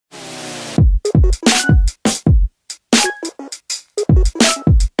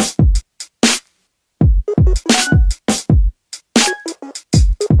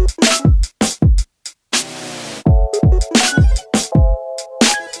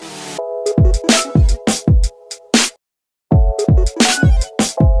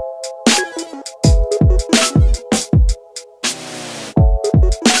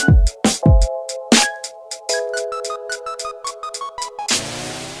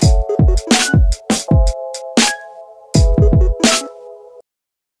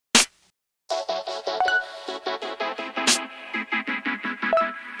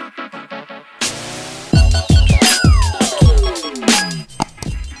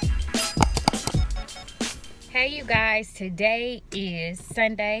Hey you guys, today is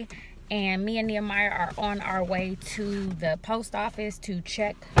Sunday and me and Nehemiah are on our way to the post office to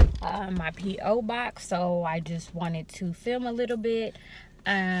check my P.O. box. So I just wanted to film a little bit.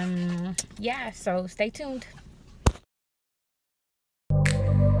 Yeah, so stay tuned.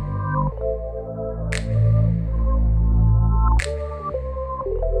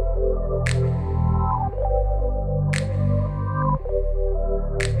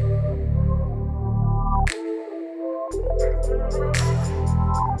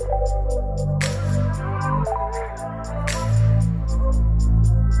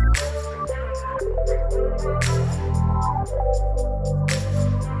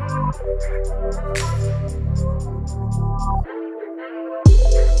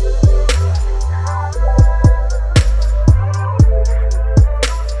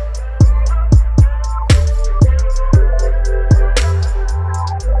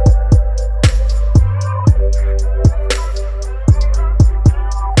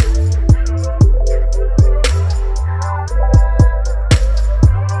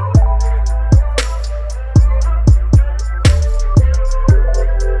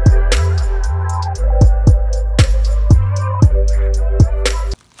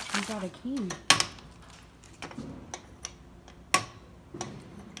 A key.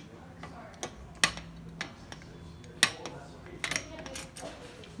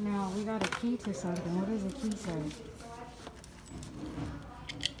 Now we got a key to something. What does the key say?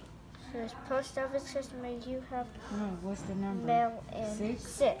 Says post office customer, you have what's the number? Mail in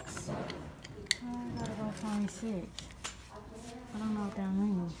 6. Oh, I gotta go find 6. I don't know what that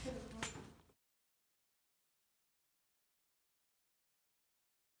means.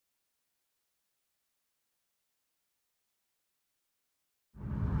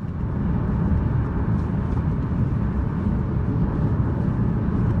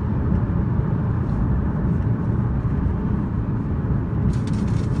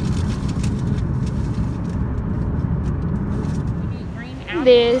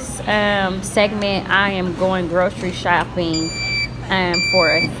 This segment, I am going grocery shopping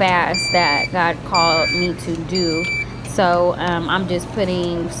for a fast that God called me to do. So I'm just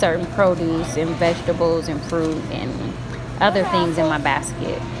putting certain produce and vegetables and fruit and other things in my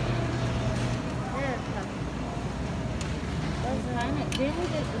basket.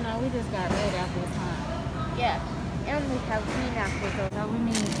 We just got red apples, huh? Yeah, and we have green apples. So we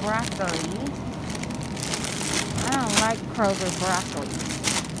need broccoli. I don't like Kroger broccoli.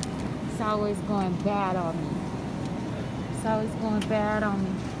 It's always going bad on me. It's always going bad on me.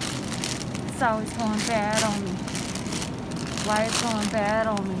 It's always going bad on me. Why is it going bad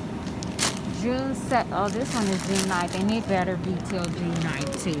on me? June 7th. Oh, this one is June 9th. And it better be till June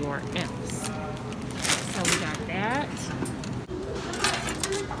 9th too, or else. So we got that.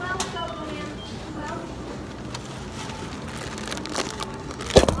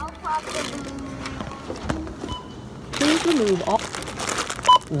 Please remove all.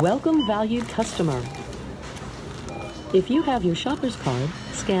 Welcome, valued customer. If you have your shopper's card,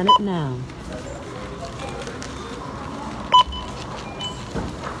 scan it now.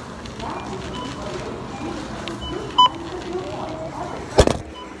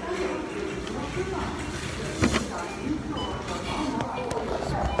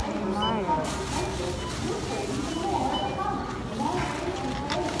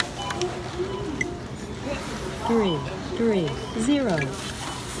 Three, 0.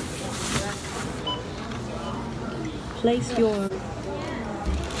 Place your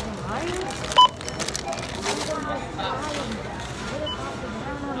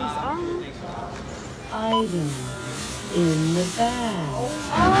item in the bag.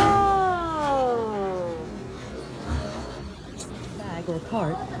 Oh! Bag or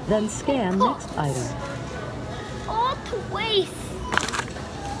cart, then scan next item. All to waste.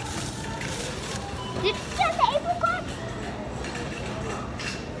 Did you scan the apricot?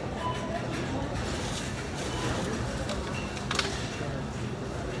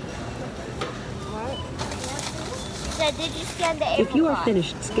 What? Did you scan the apricot? If you are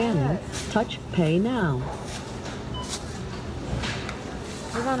finished scanning, touch Pay Now.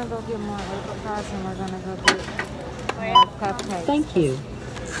 We're gonna go get more apricots and we're gonna go get more cupcakes. Thank you.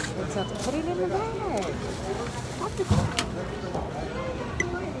 It's up. Put it in the bag.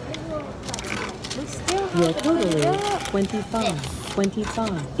 Your total is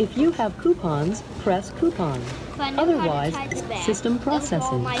 25. If you have coupons, press coupon. Otherwise, system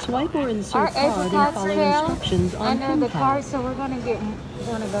processing. Swipe or insert card and follow instructions on I know the PinPad. card, so we're gonna go get more.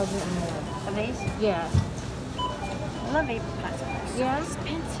 Of these? Yeah. I love apricots. Yeah,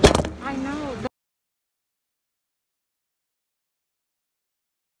 expensive. I know.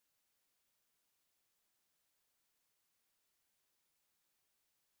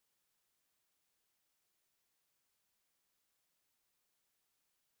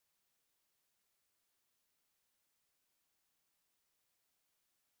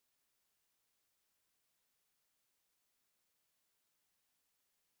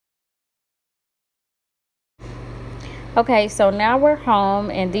 Okay, so now we're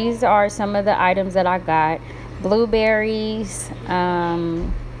home, and these are some of the items that I got. Blueberries, a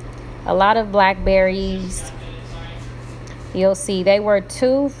lot of blackberries. You'll see they were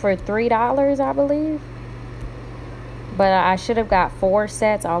 2 for $3, I believe. But I should have got 4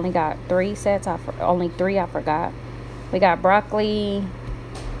 sets. I only got 3 sets. Only 3 I forgot. We got broccoli,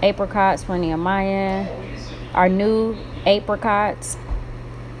 apricots for Nehemiah, our new apricots,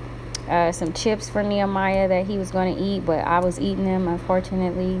 some chips for Nehemiah that he was going to eat, but I was eating them,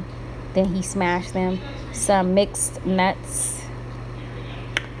 unfortunately. Then he smashed them. Some mixed nuts.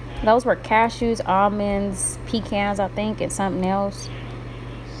 Those were cashews, almonds, pecans, I think, and something else.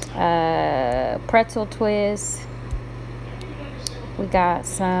 Pretzel twists. We got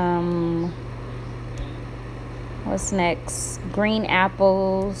some, what's next? Green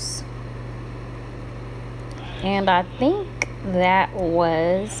apples. And I think that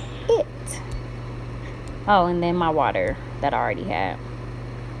was it. Oh, and then my water that I already had.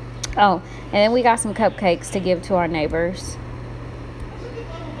 Oh, and then we got some cupcakes to give to our neighbors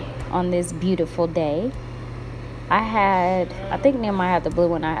on this beautiful day. I think Nehemiah had the blue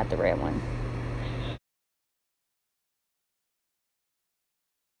one, I had the red one.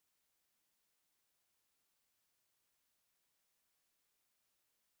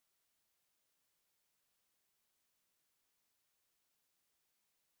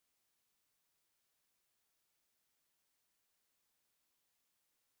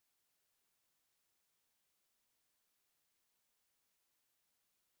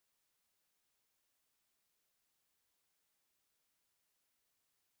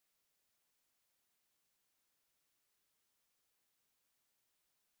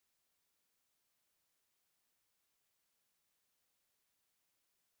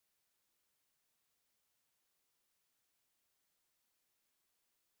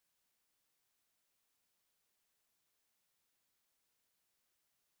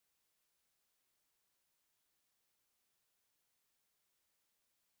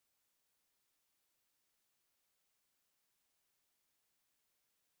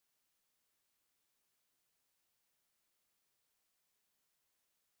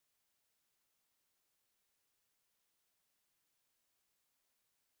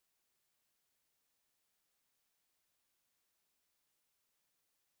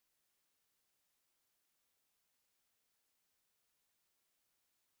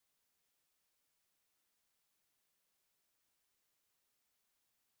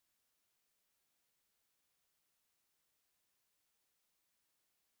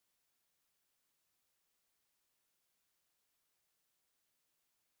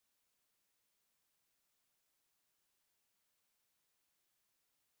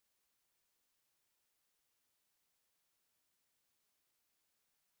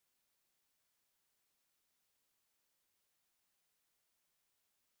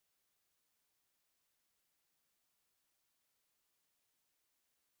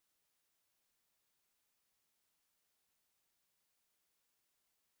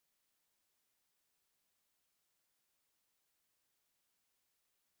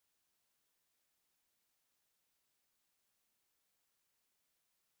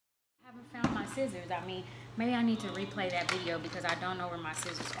 I haven't found my scissors. I mean, maybe I need to replay that video because I don't know where my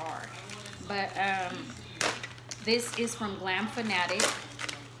scissors are. But this is from Glam Fanatic.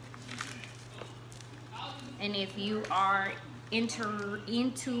 And if you are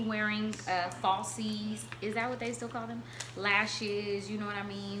into wearing falsies, is that what they still call them? Lashes, you know what I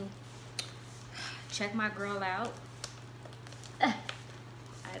mean? Check my girl out. I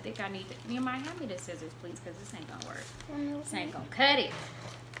think I need to, Nehemiah, hand me the scissors, please, because this ain't gonna work. This ain't gonna cut it.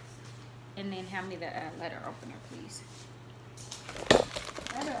 And then hand me the letter opener, please.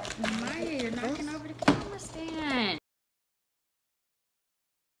 Nehemiah, you're knocking over the camera stand.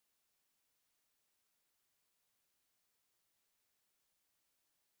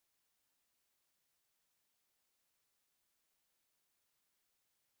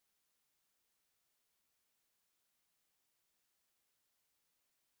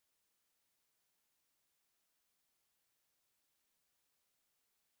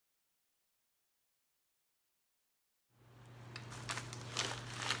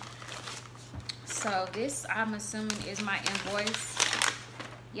 So this, I'm assuming, is my invoice.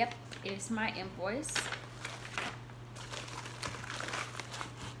 Yep, it's my invoice.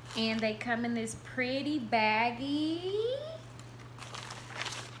 And they come in this pretty baggie.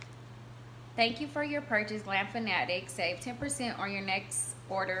 Thank you for your purchase, Glam Fanatic. Save 10% on your next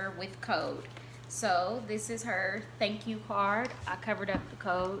order with code. So this is her thank you card. I covered up the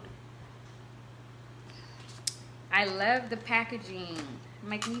code. I love the packaging,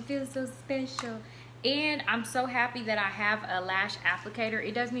 making me feel so special. And I'm so happy that I have a lash applicator.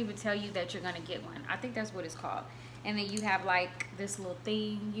 It doesn't even tell you that you're gonna get one. I think that's what it's called. And then you have like this little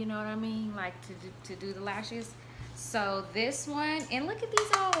thing, you know what I mean? Like to do the lashes. So this one, and look at these,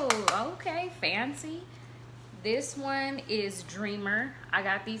 oh, okay, fancy. This one is Dreamer. I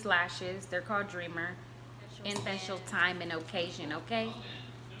got these lashes, they're called Dreamer. In special time and occasion, okay?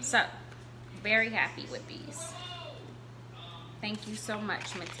 So, very happy with these. Thank you so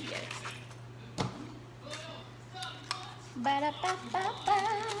much, Matthias.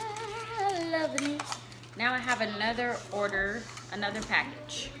 Loving it. Now I have another order, another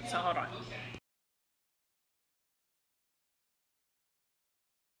package. So hold on.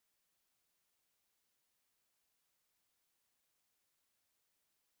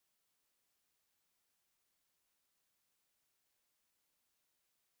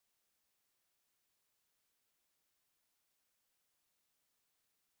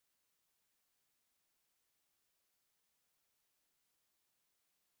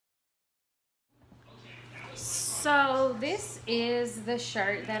 So this is the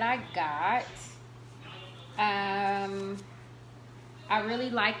shirt that I got. I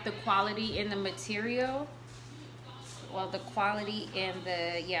really like the quality in the material. Well, the quality in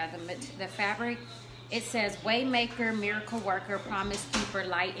the fabric. It says Waymaker, Miracle Worker, Promise Keeper,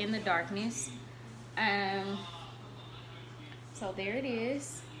 Light in the Darkness. So there it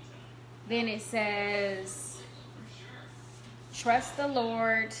is. Then it says Trust the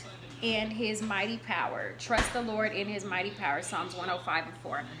Lord in His mighty power. Trust the Lord in His mighty power. Psalms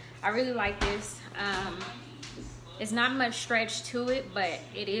 105:4. I really like this. It's not much stretch to it, but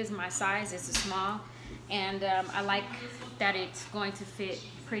it is my size. It's a small, and I like that it's going to fit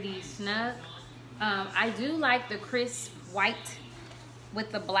pretty snug. I do like the crisp white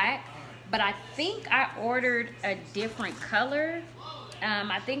with the black, but I think I ordered a different color.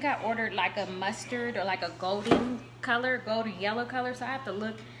 I think I ordered like a mustard or like a golden color, golden yellow color. So I have to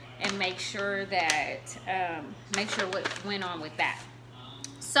look and make sure that, make sure what went on with that.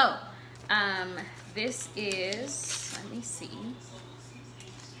 So, this is, let me see,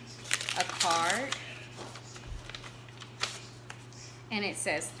 a card. And it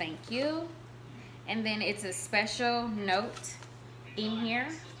says thank you. And then it's a special note in here,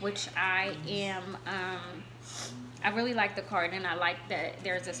 which I am, I really like the card, and I like that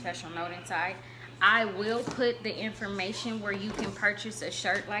there's a special note inside. I will put the information where you can purchase a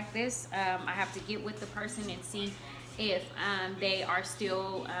shirt like this. I have to get with the person and see if they are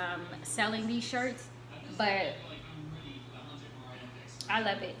still selling these shirts, but I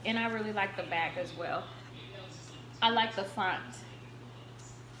love it. And I really like the back as well. I like the font.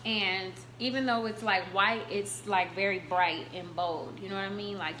 And even though it's like white, it's like very bright and bold. You know what I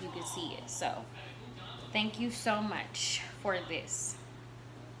mean? Like you can see it. So thank you so much for this.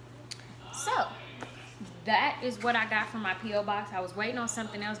 So that is what I got from my P.O. box. I was waiting on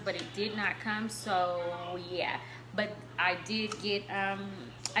something else, but it did not come. So yeah, but I did get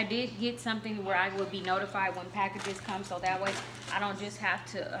something where I would be notified when packages come, so that way I don't just have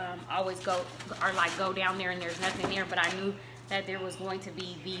to always go or like go down there and there's nothing there. But I knew that there was going to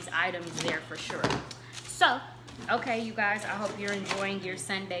be these items there for sure. So okay, you guys, I hope you're enjoying your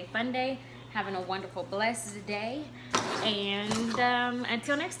Sunday fun day, having a wonderful blessed day, and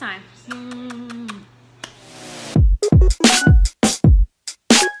until next time.